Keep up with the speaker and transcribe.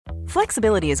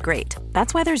Flexibility is great.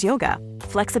 That's why there's yoga.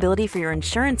 Flexibility for your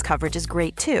insurance coverage is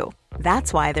great too.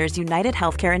 That's why there's United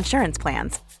Healthcare Insurance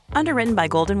Plans. Underwritten by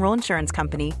Golden Rule Insurance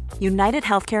Company, United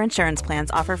Healthcare Insurance Plans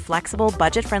offer flexible,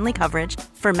 budget-friendly coverage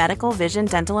for medical, vision,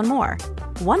 dental, and more.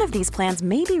 One of these plans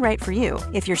may be right for you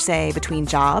if you're, say, between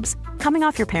jobs, coming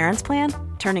off your parents' plan,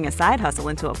 turning a side hustle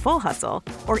into a full hustle,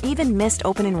 or even missed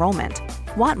open enrollment.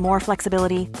 Want more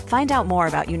flexibility? Find out more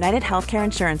about United Healthcare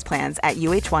Insurance Plans at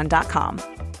uh1.com.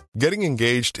 Getting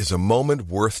engaged is a moment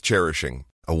worth cherishing.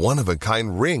 A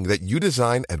one-of-a-kind ring that you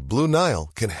design at Blue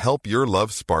Nile can help your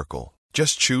love sparkle.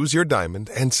 Just choose your diamond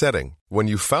and setting. When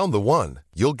you've found the one,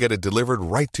 you'll get it delivered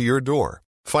right to your door.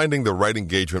 Finding the right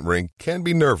engagement ring can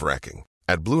be nerve-wracking.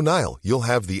 At Blue Nile, you'll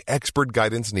have the expert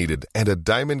guidance needed and a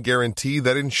diamond guarantee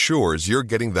that ensures you're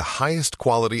getting the highest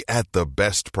quality at the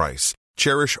best price.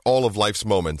 Cherish all of life's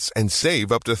moments and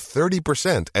save up to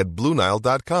 30% at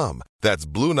BlueNile.com. That's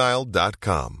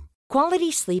BlueNile.com.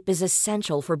 Quality sleep is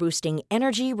essential for boosting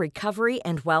energy, recovery,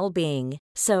 and well-being.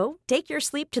 So, take your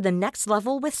sleep to the next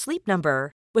level with Sleep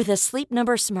Number. With a Sleep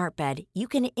Number smart bed, you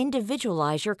can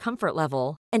individualize your comfort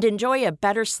level and enjoy a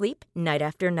better sleep night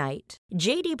after night.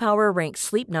 J.D. Power ranks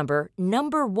Sleep Number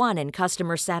number one in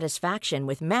customer satisfaction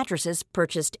with mattresses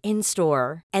purchased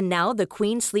in-store. And now the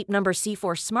Queen Sleep Number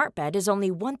C4 smart bed is only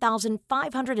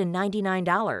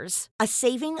 $1,599, a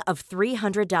saving of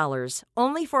 $300,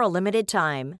 only for a limited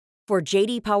time. For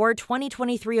J.D. Power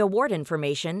 2023 award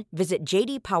information, visit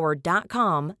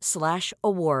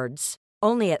jdpower.com/awards.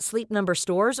 Only at Sleep Number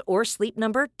stores or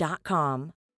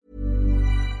sleepnumber.com.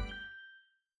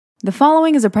 The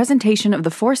following is a presentation of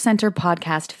the Force Center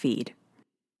podcast feed.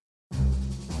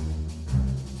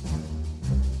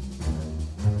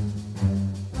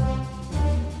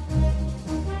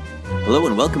 Hello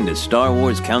and welcome to Star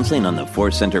Wars Counseling on the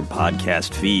Force Center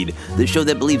podcast feed, the show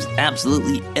that believes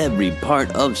absolutely every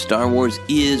part of Star Wars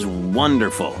is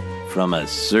wonderful from a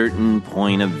certain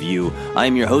point of view.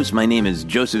 I'm your host. My name is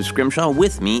Joseph Scrimshaw.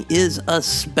 With me is a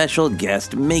special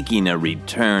guest making a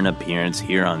return appearance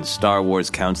here on Star Wars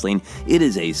Counseling. It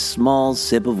is a small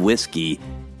sip of whiskey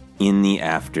in the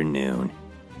afternoon.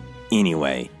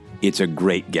 Anyway, it's a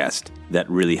great guest that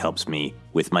really helps me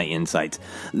with my insights.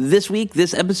 This week,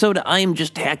 this episode, I am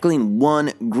just tackling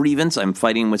one grievance. I'm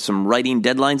fighting with some writing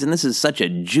deadlines, and this is such a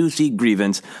juicy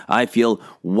grievance. I feel,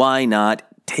 why not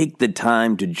take the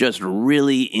time to just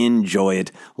really enjoy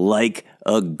it like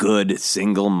a good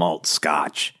single malt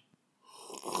scotch.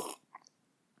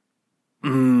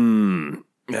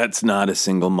 That's not a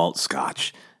single malt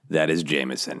scotch. That is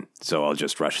Jameson, so I'll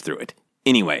just rush through it.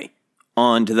 Anyway,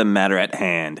 on to the matter at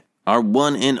hand. Our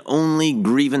one and only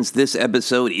grievance this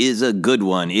episode is a good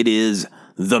one. It is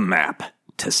the map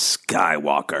to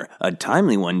Skywalker. A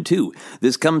timely one, too.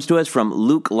 This comes to us from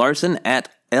Luke Larson at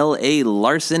L.A.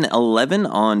 Larson 11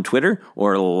 on Twitter,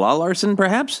 or La Larson,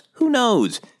 perhaps? Who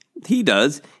knows? He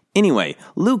does. Anyway,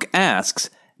 Luke asks,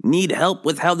 need help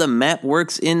with how the map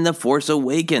works in The Force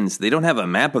Awakens? They don't have a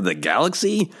map of the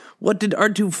galaxy? What did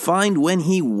R2 find when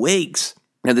he wakes?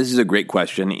 Now, this is a great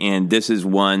question, and this is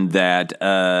one that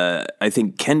I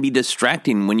think can be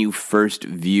distracting when you first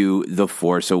view The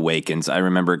Force Awakens. I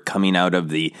remember coming out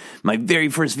of my very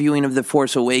first viewing of The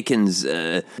Force Awakens,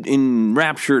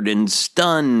 enraptured and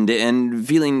stunned and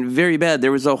feeling very bad.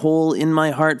 There was a hole in my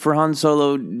heart for Han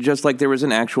Solo, just like there was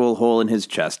an actual hole in his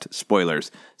chest. Spoilers.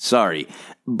 Sorry.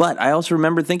 But I also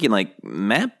remember thinking,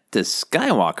 map to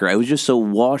Skywalker. I was just so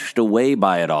washed away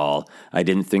by it all. I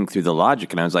didn't think through the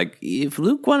logic, and I was like, if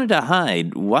Luke wanted to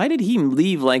hide, why did he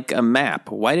leave a map?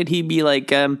 Why did he be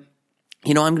I'm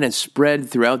going to spread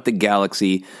throughout the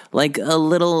galaxy like a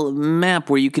little map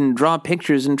where you can draw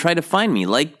pictures and try to find me,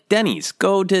 like Denny's.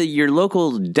 Go to your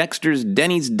local Dexter's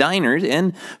Denny's Diners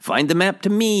and find the map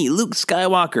to me, Luke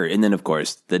Skywalker. And then, of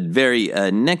course, the very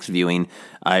next viewing,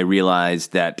 I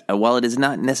realized that while it is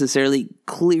not necessarily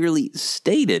clearly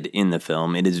stated in the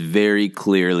film, it is very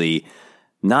clearly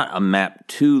not a map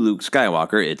to Luke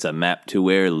Skywalker. It's a map to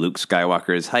where Luke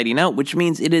Skywalker is hiding out, which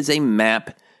means it is a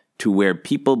map to where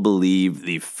people believe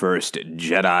the first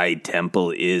Jedi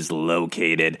temple is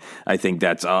located. I think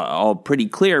that's all pretty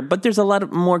clear, but there's a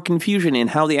lot more confusion in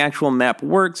how the actual map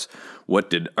works. What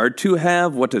did R2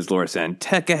 have? What does Lor San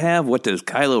Tekka have? What does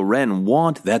Kylo Ren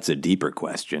want? That's a deeper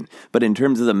question. But in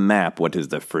terms of the map, what does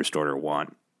the First Order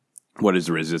want? What is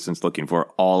the Resistance looking for?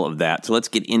 All of that. So let's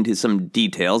get into some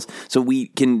details. So we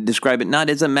can describe it not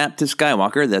as a map to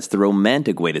Skywalker. That's the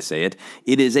romantic way to say it.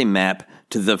 It is a map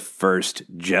to the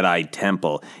first Jedi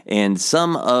Temple. And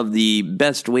some of the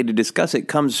best way to discuss it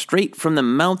comes straight from the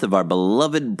mouth of our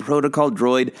beloved protocol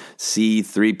droid,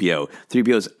 C-3PO.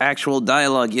 3PO's actual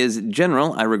dialogue is,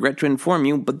 "General, I regret to inform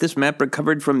you, but this map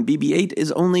recovered from BB-8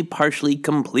 is only partially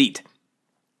complete."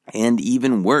 And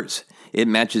even worse, it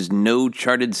matches no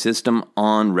charted system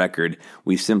on record.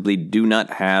 We simply do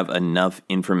not have enough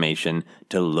information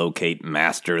to locate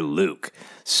Master Luke.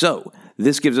 So,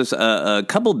 this gives us a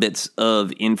couple bits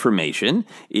of information.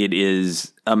 It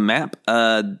is a map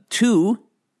to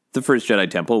the first Jedi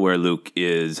Temple where Luke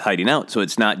is hiding out. So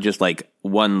it's not just like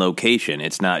one location.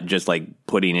 It's not just like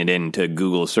putting it into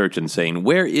Google search and saying,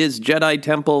 where is Jedi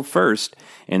Temple first?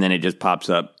 And then it just pops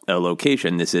up a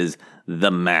location. This is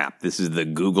the map. This is the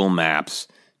Google Maps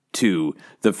to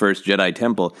the first Jedi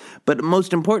Temple. But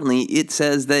most importantly, it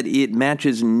says that it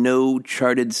matches no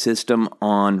charted system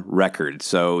on record.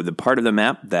 So the part of the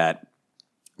map that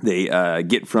they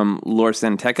get from Lor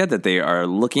San Tekka that they are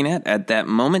looking at that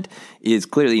moment is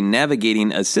clearly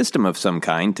navigating a system of some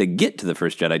kind to get to the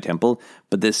first Jedi Temple,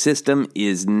 but the system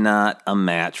is not a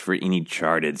match for any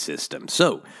charted system.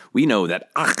 So we know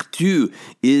that Ahch-To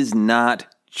is not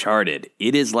charted.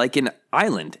 It is like an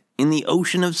island in the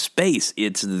ocean of space.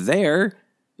 It's there.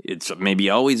 It's maybe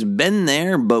always been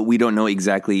there, but we don't know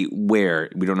exactly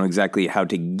where. We don't know exactly how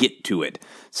to get to it.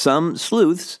 Some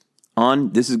sleuths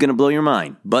this is going to blow your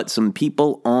mind, but some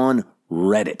people on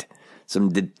Reddit, some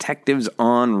detectives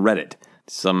on Reddit,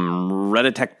 some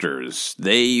Redditectors,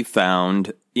 they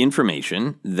found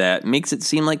information that makes it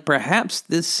seem like perhaps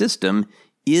this system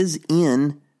is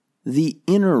in the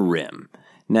Inner Rim.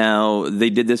 Now, they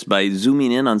did this by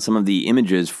zooming in on some of the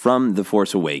images from The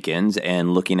Force Awakens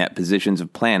and looking at positions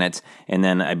of planets, and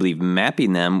then I believe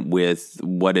mapping them with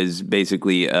what is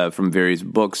basically from various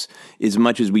books, as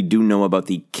much as we do know about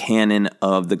the canon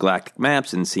of the galactic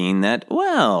maps, and seeing that,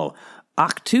 well,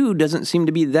 Ahch-To doesn't seem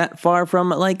to be that far from,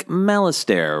 like,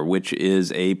 Malastare, which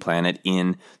is a planet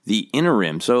in the Inner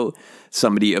Rim. So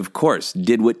somebody, of course,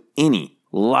 did what any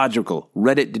logical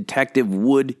Reddit detective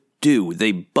would do.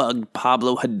 They bugged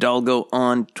Pablo Hidalgo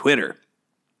on Twitter.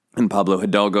 And Pablo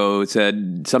Hidalgo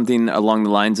said something along the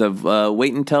lines of,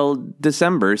 wait until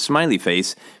December, smiley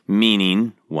face,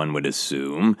 meaning, one would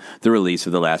assume, the release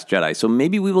of The Last Jedi. So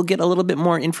maybe we will get a little bit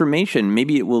more information.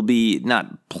 Maybe it will be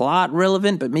not plot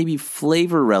relevant, but maybe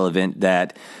flavor relevant,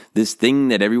 that this thing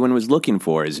that everyone was looking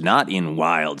for is not in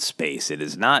wild space. It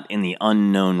is not in the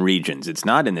unknown regions. It's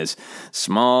not in this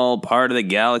small part of the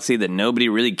galaxy that nobody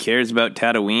really cares about,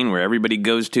 Tatooine, where everybody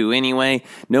goes to anyway.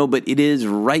 No, but it is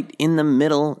right in the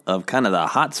middle of kind of the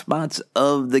hot spots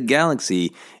of the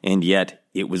galaxy, and yet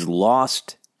it was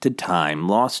lost to time,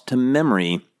 lost to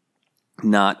memory,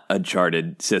 not a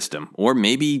charted system, or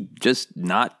maybe just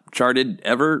not charted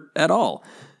ever at all.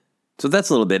 So that's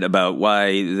a little bit about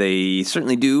why they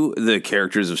certainly do, the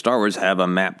characters of Star Wars, have a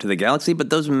map to the galaxy,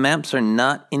 but those maps are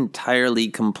not entirely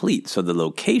complete. So the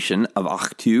location of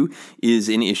Ahch-To is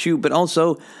an issue, but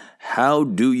also, how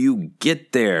do you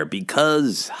get there?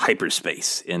 Because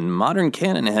hyperspace in modern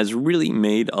canon has really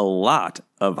made a lot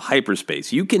of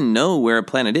hyperspace. You can know where a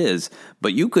planet is,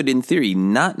 but you could, in theory,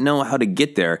 not know how to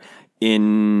get there,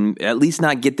 at least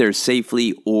not get there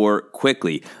safely or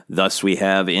quickly. Thus, we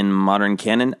have in modern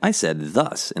canon, I said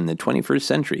thus, in the 21st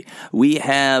century, we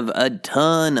have a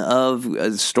ton of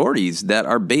stories that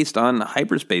are based on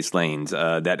hyperspace lanes.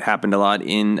 That happened a lot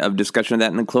of discussion of that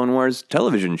in the Clone Wars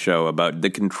television show about the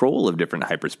control of different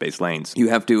hyperspace lanes. You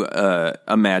have to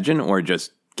imagine, or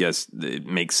just guess it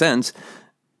makes sense,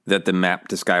 that the map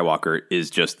to Skywalker is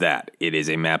just that. It is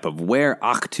a map of where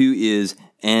Ahch-To is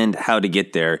and how to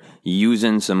get there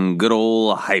using some good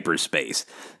old hyperspace.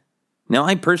 Now,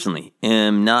 I personally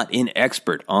am not an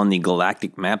expert on the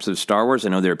galactic maps of Star Wars. I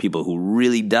know there are people who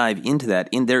really dive into that,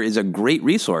 and there is a great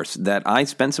resource that I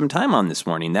spent some time on this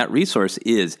morning. That resource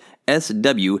is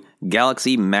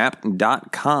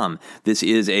swgalaxymap.com. This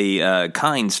is a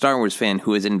kind Star Wars fan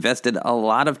who has invested a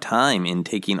lot of time in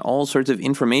taking all sorts of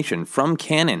information from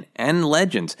canon and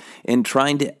legends and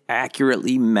trying to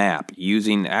accurately map,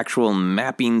 using actual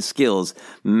mapping skills,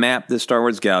 map the Star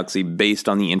Wars galaxy based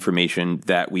on the information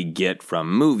that we get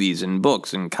from movies and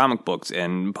books and comic books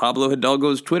and Pablo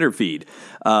Hidalgo's Twitter feed.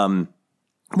 When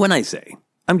I say,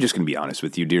 I'm just going to be honest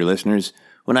with you, dear listeners,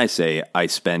 when I say I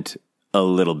spent a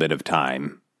little bit of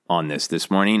time on this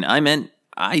morning, I meant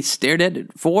I stared at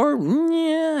it for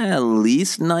at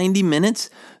least 90 minutes,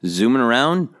 zooming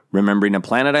around, remembering a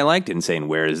planet I liked and saying,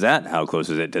 where is that? How close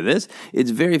is it to this?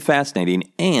 It's very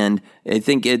fascinating, and I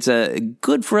think it's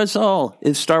good for us all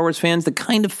as Star Wars fans, the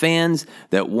kind of fans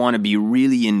that want to be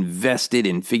really invested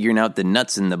in figuring out the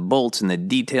nuts and the bolts and the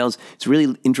details. It's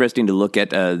really interesting to look at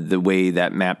the way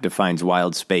that map defines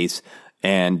wild space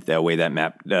and the way that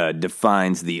map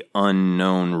defines the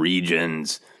unknown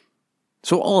regions.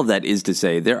 So all of that is to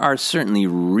say, there are certainly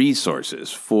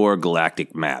resources for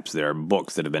galactic maps. There are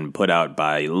books that have been put out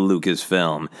by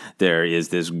Lucasfilm. There is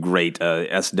this great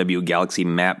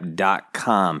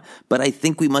swgalaxymap.com. But I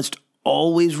think we must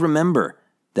always remember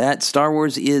that Star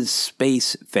Wars is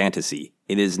space fantasy.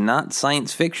 It is not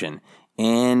science fiction.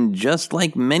 And just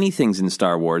like many things in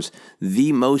Star Wars,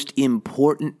 the most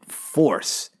important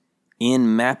force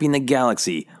in mapping the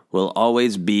galaxy will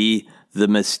always be the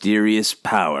mysterious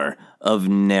power of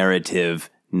narrative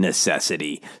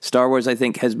necessity. Star Wars, I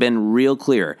think, has been real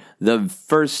clear. The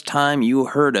first time you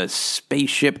heard a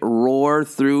spaceship roar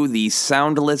through the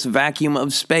soundless vacuum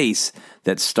of space,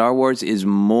 that Star Wars is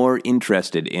more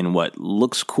interested in what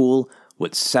looks cool,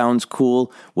 what sounds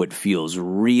cool, what feels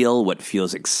real, what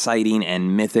feels exciting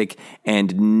and mythic,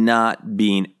 and not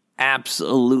being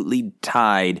absolutely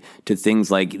tied to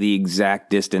things like the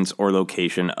exact distance or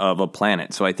location of a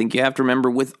planet. So I think you have to remember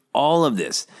with all of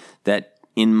this that,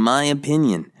 in my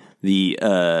opinion, the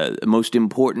most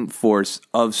important force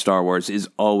of Star Wars is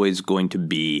always going to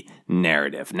be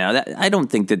narrative. Now, I don't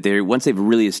think that once they've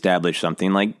really established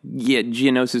something like,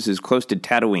 Geonosis is close to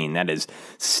Tatooine, that is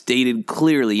stated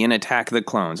clearly in Attack of the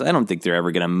Clones, I don't think they're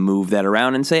ever going to move that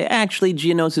around and say, actually,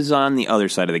 Geonosis is on the other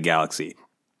side of the galaxy.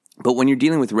 But when you're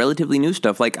dealing with relatively new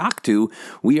stuff like Ahch-To,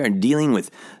 we are dealing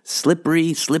with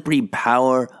slippery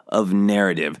power of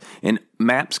narrative. And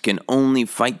maps can only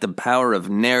fight the power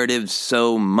of narrative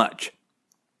so much.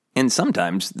 And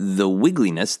sometimes the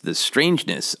wiggliness, the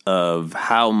strangeness of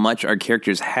how much our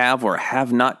characters have or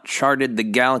have not charted the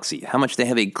galaxy, how much they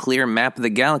have a clear map of the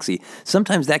galaxy,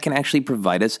 sometimes that can actually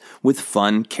provide us with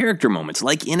fun character moments,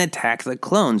 like in Attack of the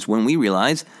Clones, when we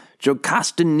realize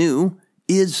Jocasta Nu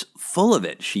is full of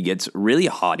it. She gets really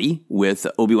haughty with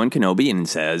Obi-Wan Kenobi and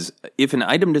says, if an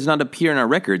item does not appear in our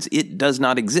records, it does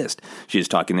not exist. She is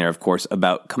talking there, of course,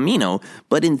 about Kamino,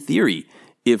 but in theory,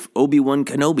 if Obi-Wan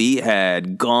Kenobi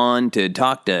had gone to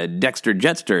talk to Dexter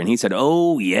Jettster and he said,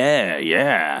 oh,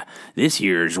 yeah, this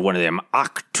here's one of them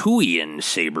Ahch-Toian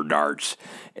saber darts,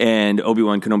 and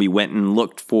Obi-Wan Kenobi went and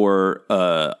looked for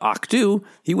Ahch-To,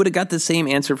 he would have got the same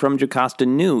answer from Jocasta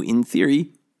Nu, in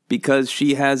theory, because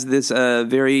she has this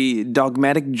very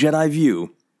dogmatic Jedi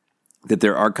view that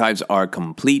their archives are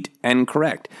complete and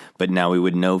correct. But now we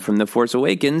would know from The Force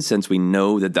Awakens, since we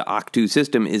know that the Ahch-To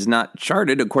system is not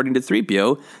charted according to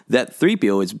 3PO, that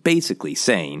 3PO is basically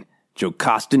saying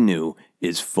Jocasta Nu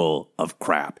is full of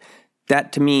crap.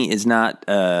 That, to me, is not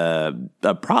a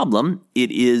problem.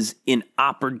 It is an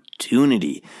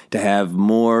opportunity to have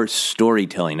more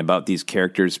storytelling about these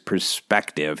characters'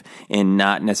 perspective and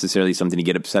not necessarily something to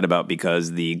get upset about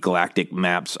because the galactic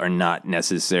maps are not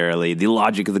necessarily, the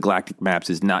logic of the galactic maps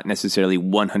is not necessarily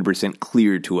 100%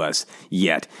 clear to us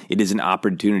yet. It is an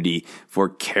opportunity for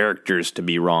characters to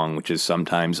be wrong, which is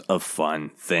sometimes a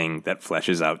fun thing that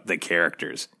fleshes out the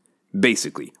characters.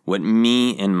 Basically, what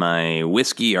me and my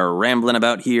whiskey are rambling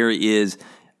about here is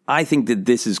I think that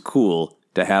this is cool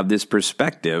to have this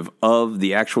perspective of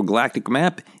the actual galactic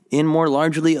map and more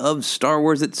largely of Star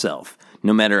Wars itself.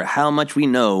 No matter how much we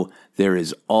know, there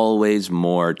is always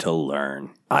more to learn.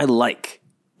 I like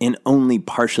an only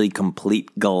partially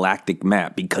complete galactic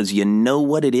map because you know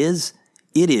what it is?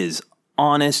 It is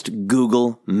honest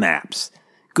Google Maps.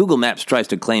 Google Maps tries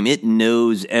to claim it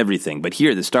knows everything, but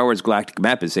here the Star Wars Galactic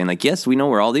Map is saying, like, yes, we know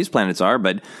where all these planets are,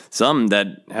 but some that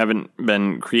haven't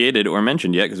been created or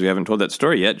mentioned yet because we haven't told that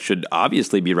story yet should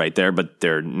obviously be right there, but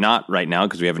they're not right now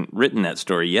because we haven't written that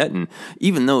story yet. And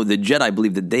even though the Jedi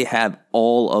believe that they have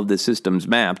all of the systems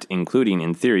mapped, including,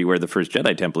 in theory, where the first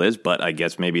Jedi Temple is, but I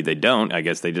guess maybe they don't. I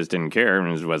guess they just didn't care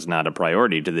and it was not a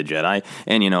priority to the Jedi.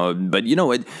 And, but you know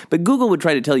what? But Google would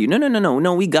try to tell you,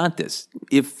 no, we got this.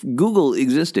 If Google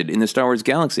existed in the Star Wars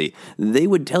galaxy, they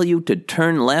would tell you to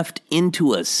turn left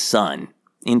into a sun,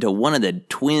 into one of the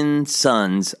twin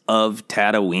suns of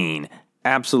Tatooine.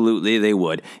 Absolutely, they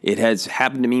would. It has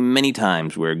happened to me many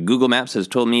times where Google Maps has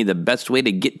told me the best way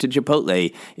to get to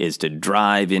Chipotle is to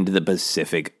drive into the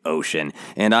Pacific Ocean.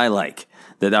 And I like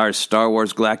that our Star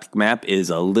Wars Galactic Map is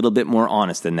a little bit more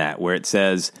honest than that, where it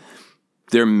says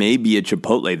there may be a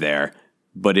Chipotle there,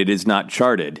 but it is not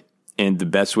charted. And the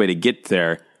best way to get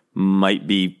there might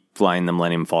be flying the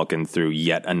Millennium Falcon through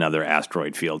yet another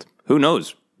asteroid field. Who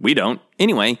knows? We don't.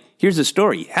 Anyway, here's the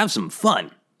story. Have some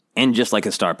fun. And just like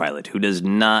a star pilot who does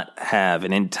not have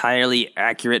an entirely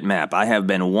accurate map, I have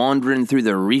been wandering through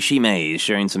the Rishi maze,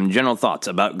 sharing some general thoughts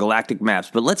about galactic maps.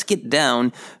 But let's get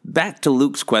down back to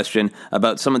Luke's question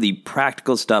about some of the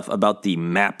practical stuff about the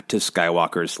map to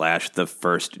Skywalker / the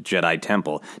First Jedi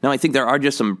Temple. Now, I think there are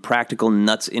just some practical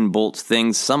nuts and bolts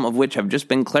things, some of which have just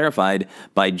been clarified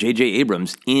by J.J.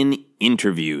 Abrams in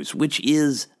interviews, which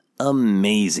is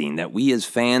amazing that we as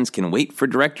fans can wait for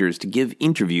directors to give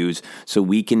interviews so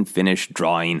we can finish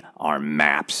drawing our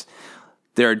maps.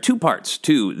 There are two parts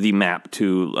to the map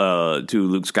to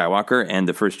Luke Skywalker and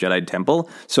the First Jedi Temple.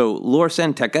 So Lor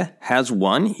San Tekka has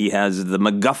one. He has the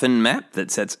MacGuffin map that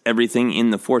sets everything in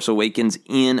The Force Awakens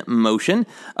in motion.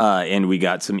 And we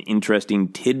got some interesting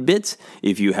tidbits.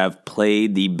 If you have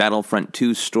played the Battlefront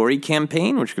 2 story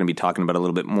campaign, which we're going to be talking about a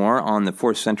little bit more on the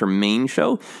Force Center main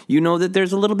show, you know that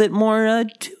there's a little bit more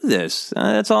to this.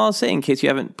 That's all I'll say in case you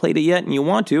haven't played it yet and you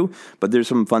want to. But there's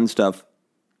some fun stuff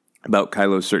about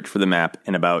Kylo's search for the map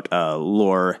and about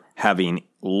Lor having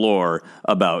lore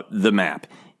about the map.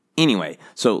 Anyway,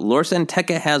 so Lor San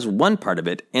Tekka has one part of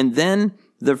it, and then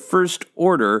the First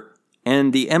Order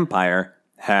and the Empire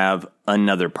have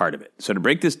another part of it. So to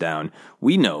break this down,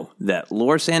 we know that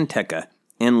Lor San Tekka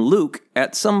and Luke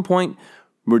at some point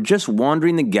were just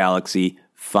wandering the galaxy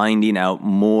finding out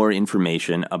more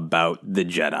information about the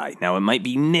Jedi. Now, it might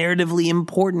be narratively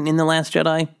important in The Last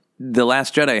Jedi. The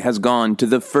Last Jedi has gone to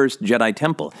the First Jedi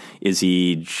Temple. Is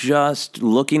he just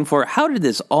looking for, how did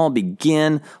this all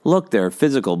begin? Look, there are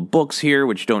physical books here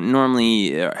which don't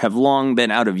normally have long been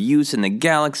out of use in the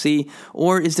galaxy.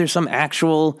 Or is there some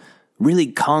actual, really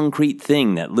concrete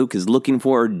thing that Luke is looking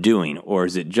for or doing? Or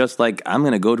is it just like, I'm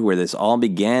going to go to where this all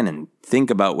began and think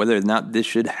about whether or not this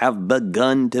should have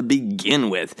begun to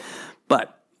begin with?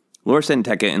 But Lor San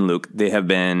Tekka and Luke, they have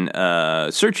been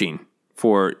searching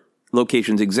for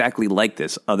locations exactly like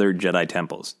this, other Jedi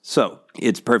temples. So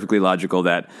it's perfectly logical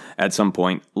that at some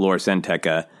point Lor San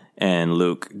Tekka and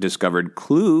Luke discovered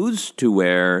clues to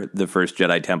where the First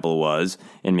Jedi Temple was,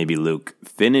 and maybe Luke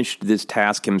finished this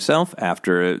task himself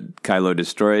after Kylo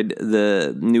destroyed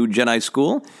the new Jedi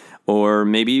school. Or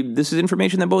maybe this is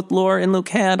information that both Lor and Luke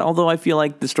had, although I feel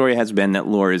like the story has been that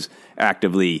Lor is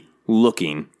actively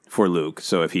looking for Luke,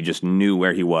 so if he just knew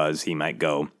where he was, he might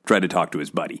go try to talk to his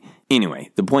buddy. Anyway,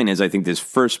 the point is, I think this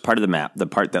first part of the map, the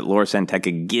part that Lor San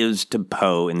Tekka gives to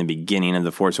Poe in the beginning of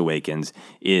The Force Awakens,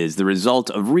 is the result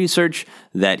of research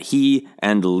that he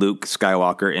and Luke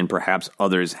Skywalker and perhaps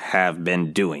others have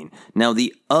been doing. Now,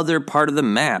 the other part of the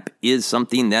map is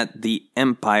something that the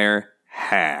Empire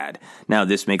had. Now,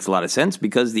 this makes a lot of sense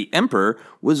because the Emperor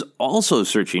was also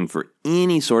searching for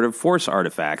any sort of Force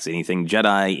artifacts, anything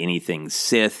Jedi, anything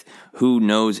Sith, who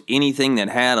knows, anything that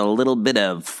had a little bit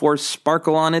of Force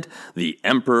sparkle on it, the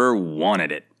Emperor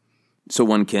wanted it. So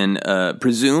one can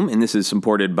presume, and this is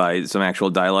supported by some actual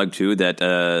dialogue too, that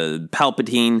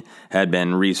Palpatine had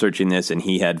been researching this and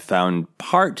he had found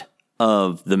part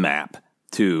of the map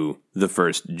to the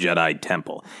First Jedi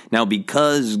Temple. Now,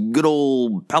 because good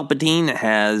old Palpatine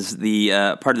has the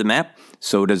part of the map,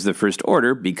 so does the First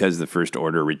Order, because the First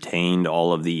Order retained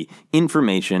all of the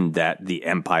information that the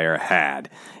Empire had.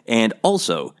 And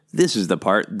also, this is the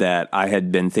part that I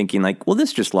had been thinking like, well,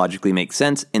 this just logically makes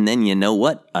sense. And then you know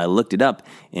what? I looked it up,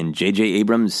 and J.J.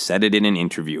 Abrams said it in an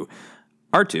interview.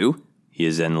 R2, he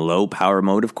is in low power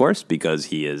mode, of course, because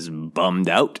he is bummed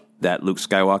out that Luke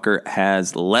Skywalker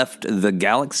has left the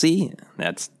galaxy.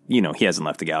 That's, he hasn't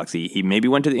left the galaxy. He maybe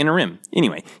went to the Inner Rim.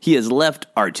 Anyway, he has left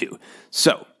R2.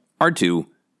 So, R2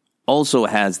 also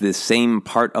has this same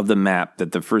part of the map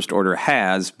that the First Order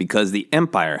has because the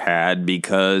Empire had,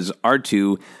 because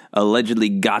R2 allegedly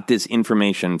got this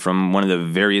information from one of the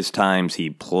various times he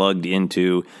plugged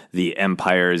into the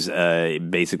Empire's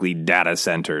basically data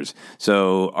centers.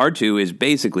 So R2 is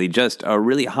basically just a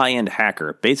really high-end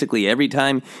hacker. Basically, every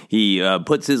time he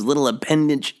puts his little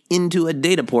appendage into a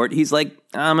data port, he's like,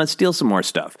 I'm going to steal some more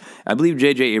stuff. I believe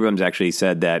J.J. Abrams actually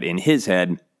said that in his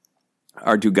head,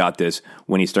 R2 got this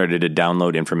when he started to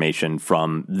download information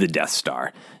from the Death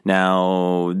Star.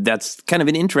 Now, that's kind of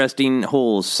an interesting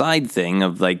whole side thing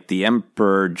of like the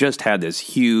Emperor just had this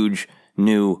huge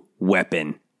new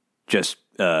weapon just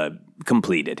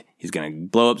completed. He's going to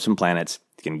blow up some planets.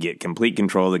 He's going to get complete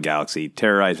control of the galaxy,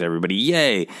 terrorize everybody.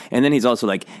 Yay! And then he's also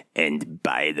like, and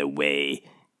by the way,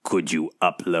 could you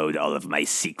upload all of my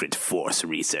secret Force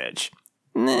research?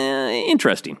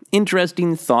 Interesting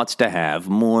thoughts to have,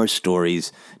 more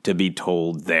stories to be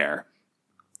told there.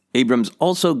 Abrams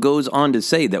also goes on to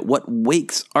say that what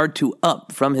wakes R2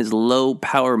 up from his low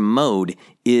power mode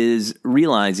is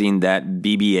realizing that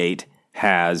BB-8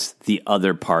 has the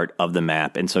other part of the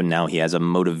map, and so now he has a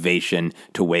motivation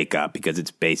to wake up, because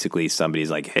it's basically somebody's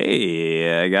like,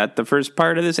 hey, I got the first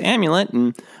part of this amulet,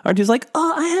 and R2's like,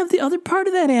 oh, I have the other part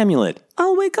of that amulet.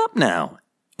 I'll wake up now.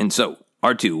 And so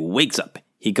R2 wakes up.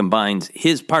 He combines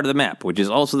his part of the map, which is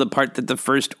also the part that the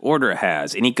First Order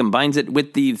has, and he combines it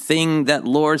with the thing that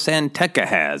Lor San Tekka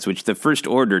has, which the First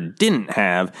Order didn't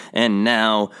have, and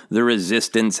now the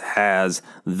Resistance has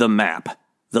the map,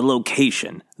 the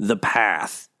location, the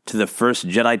path to the first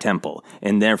Jedi Temple,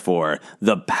 and therefore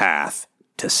the path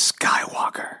to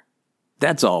Skywalker.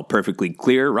 That's all perfectly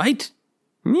clear, right?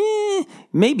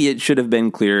 Maybe it should have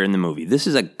been clearer in the movie. This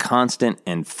is a constant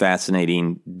and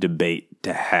fascinating debate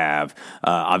to have.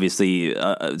 Obviously,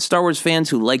 Star Wars fans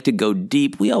who like to go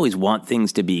deep, we always want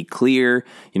things to be clear.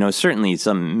 Certainly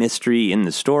some mystery in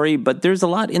the story, but there's a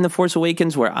lot in The Force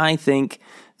Awakens where I think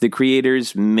the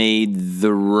creators made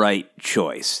the right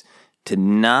choice to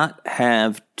not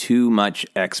have too much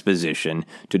exposition,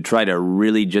 to try to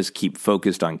really just keep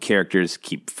focused on characters,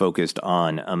 keep focused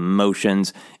on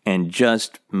emotions, and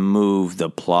just move the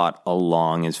plot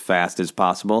along as fast as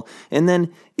possible. And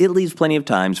then it leaves plenty of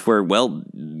times for,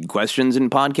 questions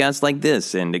in podcasts like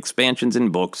this, and expansions in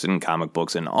books and comic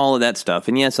books and all of that stuff.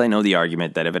 And yes, I know the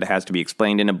argument that if it has to be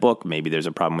explained in a book, maybe there's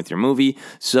a problem with your movie,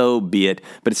 so be it.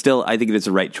 But still, I think it's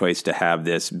the right choice to have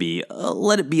this be,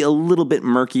 let it be a little bit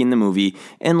murky in the movie,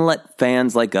 and let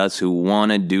fans like us who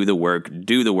want to do the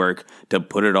work to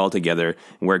put it all together,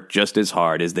 work just as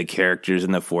hard as the characters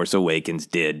in The Force Awakens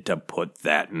did to put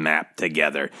that map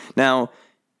together. Now,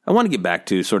 I want to get back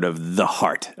to sort of the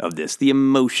heart of this, the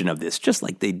emotion of this, just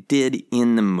like they did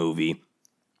in the movie.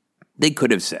 They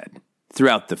could have said,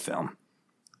 throughout the film,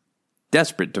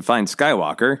 desperate to find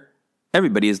Skywalker,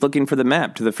 everybody is looking for the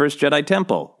map to the first Jedi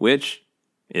Temple, which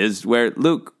is where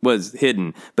Luke was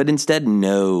hidden. But instead,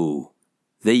 no.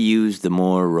 They used the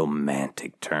more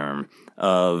romantic term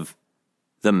of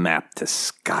the map to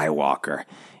Skywalker.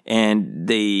 And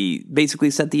they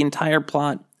basically set the entire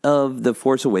plot of The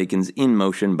Force Awakens in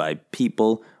motion by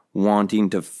people wanting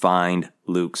to find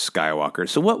Luke Skywalker.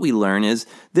 So what we learn is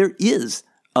there is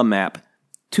a map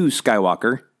to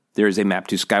Skywalker. There is a map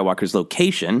to Skywalker's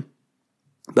location.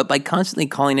 But by constantly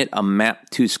calling it a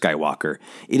map to Skywalker,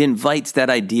 it invites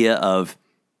that idea of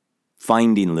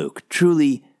finding Luke,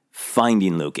 truly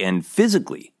finding Luke. And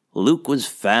physically, Luke was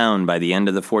found by the end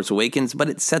of The Force Awakens, but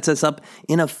it sets us up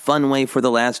in a fun way for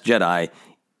The Last Jedi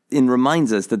and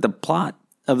reminds us that the plot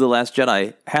of The Last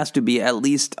Jedi has to be, at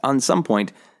least on some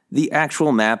point, the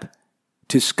actual map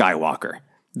to Skywalker.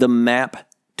 The map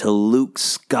to Luke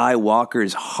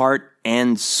Skywalker's heart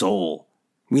and soul.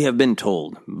 We have been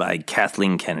told by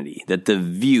Kathleen Kennedy that the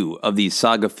view of these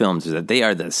saga films is that they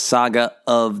are the saga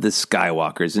of the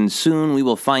Skywalkers, and soon we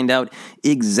will find out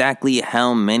exactly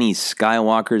how many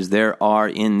Skywalkers there are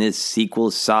in this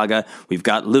sequel saga. We've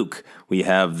got Luke, we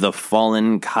have the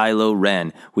fallen Kylo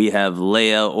Ren, we have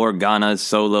Leia Organa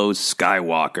Solo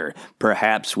Skywalker,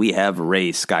 perhaps we have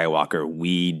Rey Skywalker,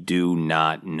 we do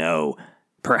not know.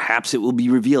 Perhaps it will be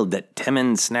revealed that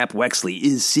Temmin Snap Wexley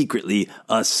is secretly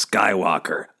a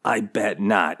Skywalker. I bet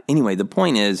not. Anyway, the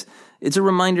point is, it's a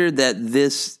reminder that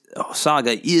this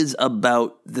saga is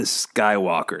about the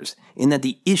Skywalkers, and that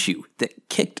the issue that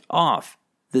kicked off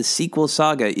the sequel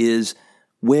saga is,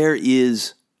 where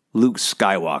is Luke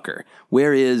Skywalker?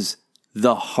 Where is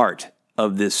the heart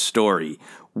of this story?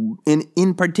 And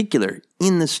in particular,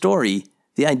 in the story,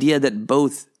 the idea that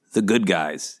both the good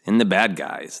guys and the bad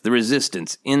guys, the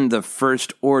Resistance in the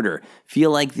First Order, feel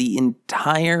like the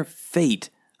entire fate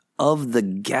of the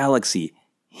galaxy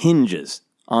hinges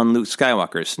on Luke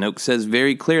Skywalker. Snoke says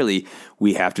very clearly,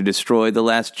 we have to destroy the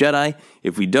Last Jedi.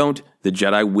 If we don't, the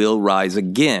Jedi will rise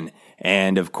again.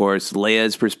 And of course,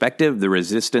 Leia's perspective, the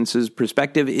Resistance's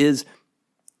perspective is,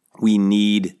 we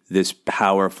need this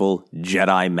powerful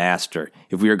Jedi Master.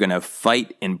 If we are going to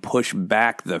fight and push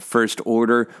back the First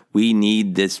Order, we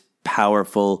need this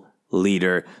powerful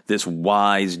leader, this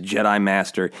wise Jedi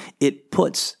Master. It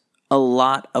puts a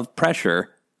lot of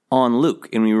pressure on Luke,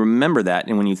 and we remember that.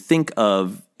 And when you think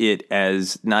of it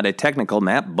as not a technical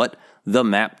map, but the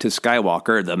map to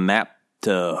Skywalker, the map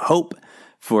to hope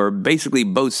for basically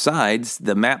both sides,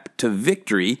 the map to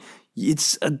victory,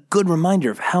 it's a good reminder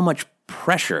of how much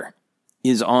pressure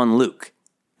is on Luke.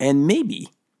 And maybe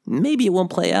it won't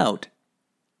play out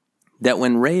that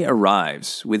when Rey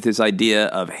arrives with this idea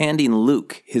of handing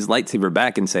Luke his lightsaber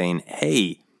back and saying,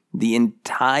 hey, the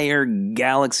entire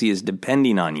galaxy is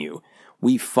depending on you.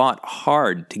 We fought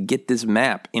hard to get this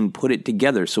map and put it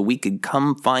together so we could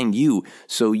come find you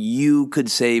so you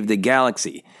could save the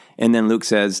galaxy. And then Luke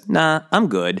says, nah, I'm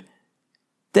good.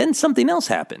 Then something else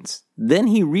happens. then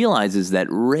he realizes that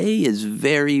Rey is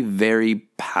very, very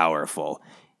powerful.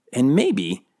 And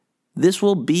maybe this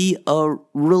will be a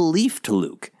relief to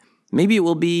Luke. Maybe it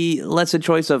will be less a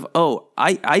choice of,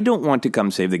 I don't want to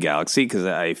come save the galaxy because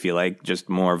I feel like just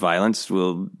more violence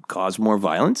will cause more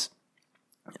violence.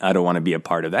 I don't want to be a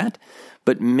part of that.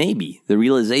 But maybe the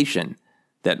realization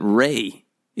that Rey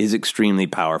is extremely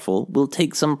powerful will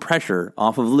take some pressure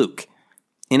off of Luke.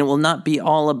 And it will not be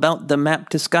all about the map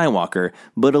to Skywalker,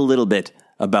 but a little bit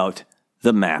about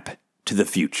the map to the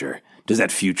future. Does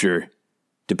that future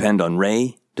depend on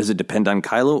Rey? Does it depend on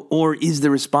Kylo? Or is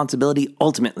the responsibility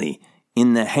ultimately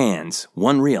in the hands,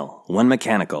 one real, one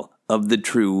mechanical, of the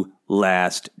true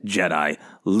last Jedi,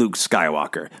 Luke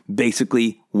Skywalker?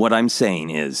 Basically, what I'm saying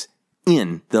is,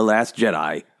 in The Last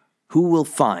Jedi, who will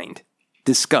find,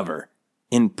 discover,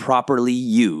 and properly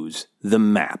use the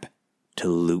map to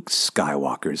Luke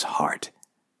Skywalker's heart?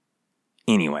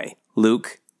 Anyway,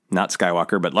 Luke, not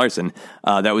Skywalker, but Larson,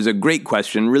 that was a great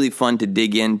question. Really fun to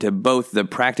dig into both the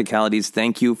practicalities.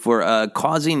 Thank you for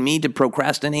causing me to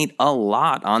procrastinate a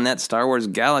lot on that Star Wars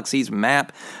Galaxies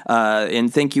map.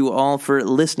 And thank you all for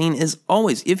listening. As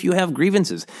always, if you have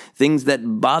grievances, things that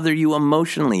bother you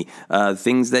emotionally,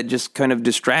 things that just kind of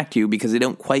distract you because they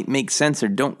don't quite make sense or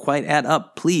don't quite add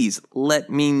up, please let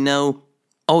me know.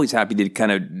 Always happy to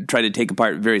kind of try to take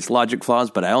apart various logic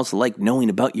flaws, but I also like knowing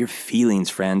about your feelings,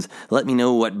 friends. Let me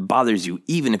know what bothers you,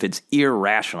 even if it's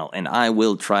irrational, and I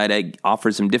will try to offer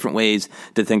some different ways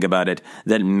to think about it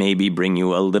that maybe bring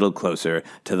you a little closer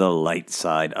to the light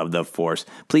side of the Force.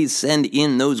 Please send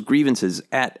in those grievances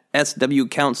at SW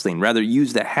Counseling. Rather,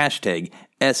 use the hashtag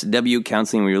SW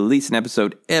Counseling. We release an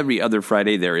episode every other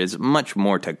Friday. There is much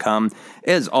more to come.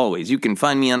 As always, you can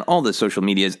find me on all the social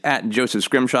medias at Joseph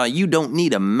Scrimshaw. You don't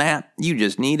need a map. You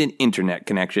just need an internet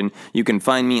connection. You can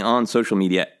find me on social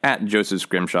media at Joseph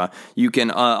Scrimshaw. You can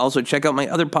also check out my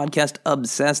other podcast,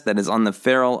 Obsessed, that is on the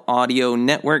Feral Audio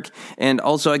Network. And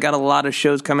also, I got a lot of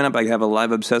shows coming up. I have a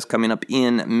live Obsessed coming up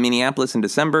in Minneapolis in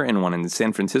December and one in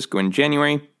San Francisco in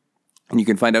January. And you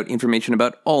can find out information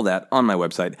about all that on my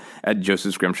website at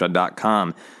josephscrimshaw.com.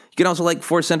 You can also like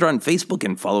Force Center on Facebook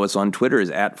and follow us on Twitter as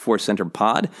at Force Center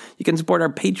Pod. You can support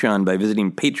our Patreon by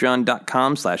visiting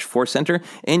patreon.com/ForceCenter.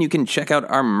 And you can check out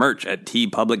our merch at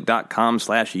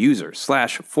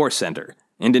tpublic.com/user/Force Center.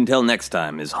 And until next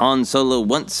time, as Han Solo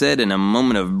once said in a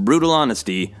moment of brutal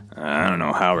honesty, I don't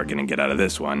know how we're going to get out of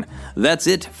this one. That's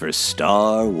it for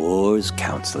Star Wars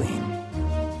Counseling.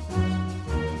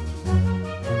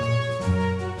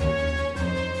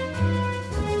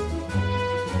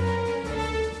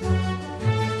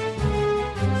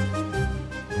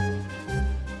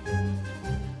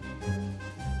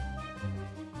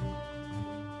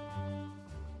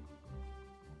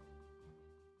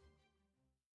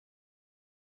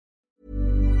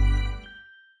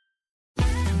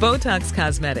 Botox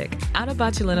Cosmetic, out of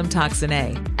botulinum toxin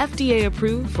A, FDA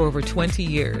approved for over 20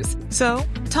 years. So,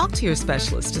 talk to your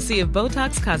specialist to see if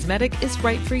Botox Cosmetic is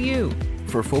right for you.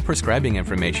 For full prescribing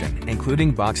information,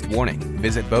 including boxed warning,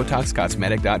 visit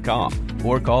BotoxCosmetic.com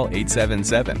or call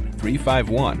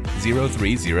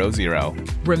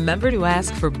 877-351-0300. Remember to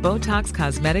ask for Botox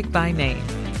Cosmetic by name.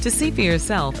 To see for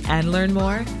yourself and learn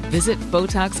more, visit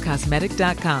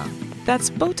BotoxCosmetic.com.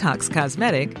 That's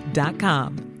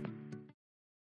BotoxCosmetic.com.